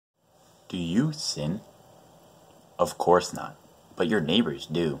Do you sin? Of course not, but your neighbors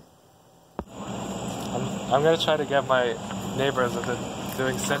do. I'm gonna try to get my neighbors into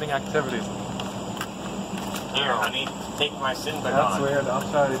doing sinning activities. Here, honey, take my sin back That's on. weird.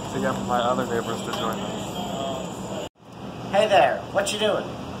 I'll try to get my other neighbors to join me. Hey there, what you doing?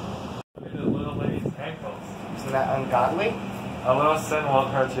 Look at the little lady's ankles. Isn't that ungodly? A little sin won't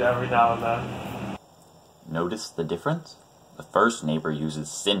hurt you every now and then. Notice the difference? The first neighbor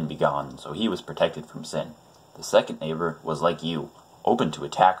uses sin begone, so he was protected from sin. The second neighbor was like you, open to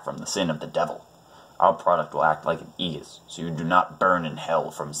attack from the sin of the devil. Our product will act like an aegis, so you do not burn in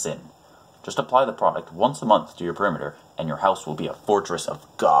hell from sin. Just apply the product once a month to your perimeter, and your house will be a fortress of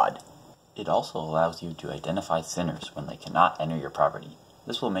God. It also allows you to identify sinners when they cannot enter your property.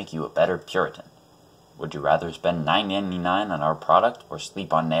 This will make you a better Puritan. Would you rather spend $9.99 on our product, or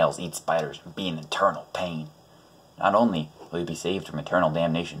sleep on nails, eat spiders, and be in eternal pain? Not only will you be saved from eternal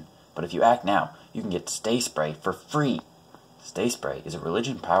damnation, but if you act now, you can get Stay Spray for free. Stay Spray is a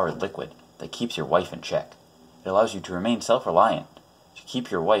religion-powered liquid that keeps your wife in check. It allows you to remain self-reliant, to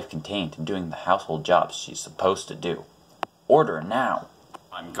keep your wife contained and doing the household jobs she's supposed to do. Order now!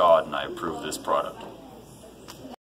 I'm God and I approve this product.